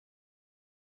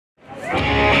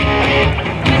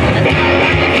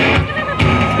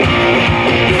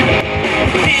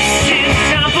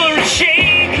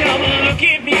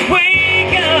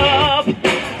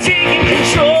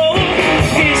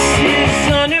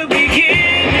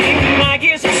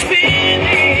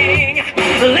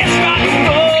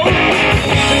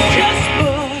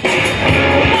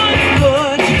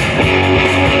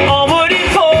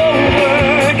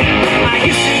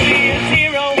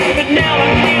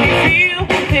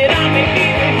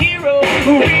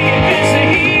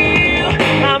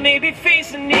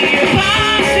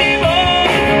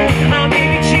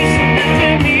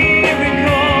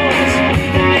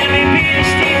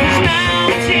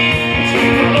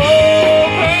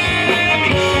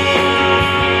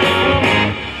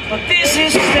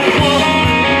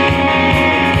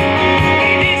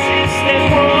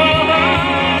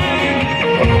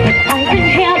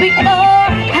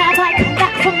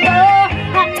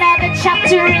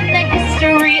chapter in the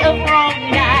history of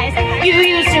wrong guys. You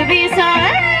used to be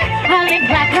someone, a limp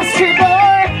lackluster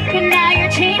bore, but now you're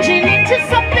changing into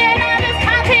something others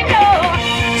can't ignore.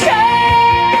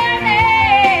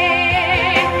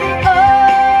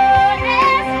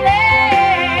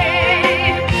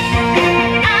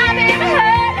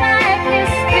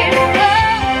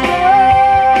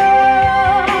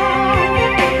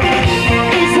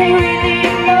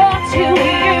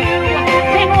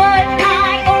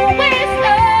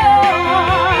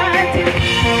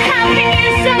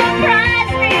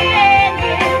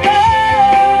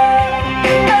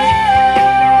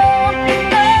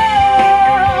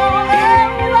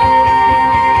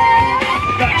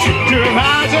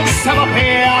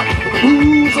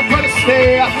 Who's a pretty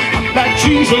stare? I'm like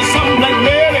Jesus, I'm like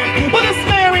Mary, but it's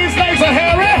Mary's legs are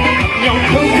hairy. Young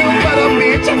cooking better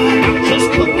bitch, I'm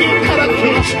just looking at a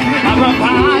kitch. I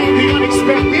provide the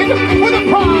unexpected with a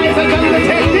prize that's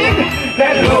undetected.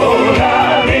 That Lord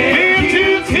I live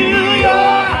into your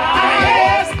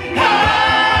eyes.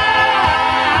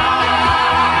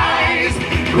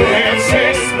 Let's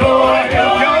explore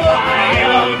your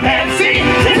fancy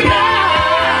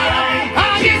tonight. I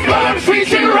just want to treat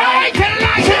you right.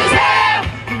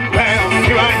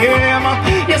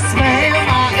 Yes, ma'am,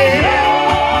 I am.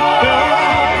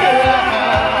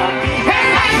 And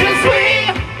like the sweet,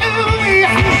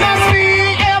 that's me,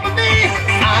 ebony.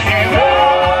 I am.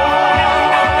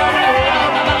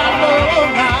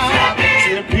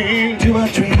 Stepping to a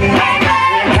dream.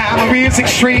 Power is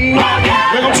extreme.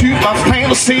 We're gonna choose my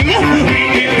fantasy. We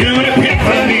can do it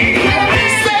epiphany.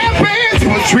 Stepping to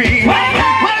a dream. My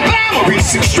glamour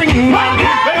is extreme.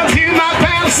 We're gonna choose my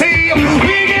fantasy.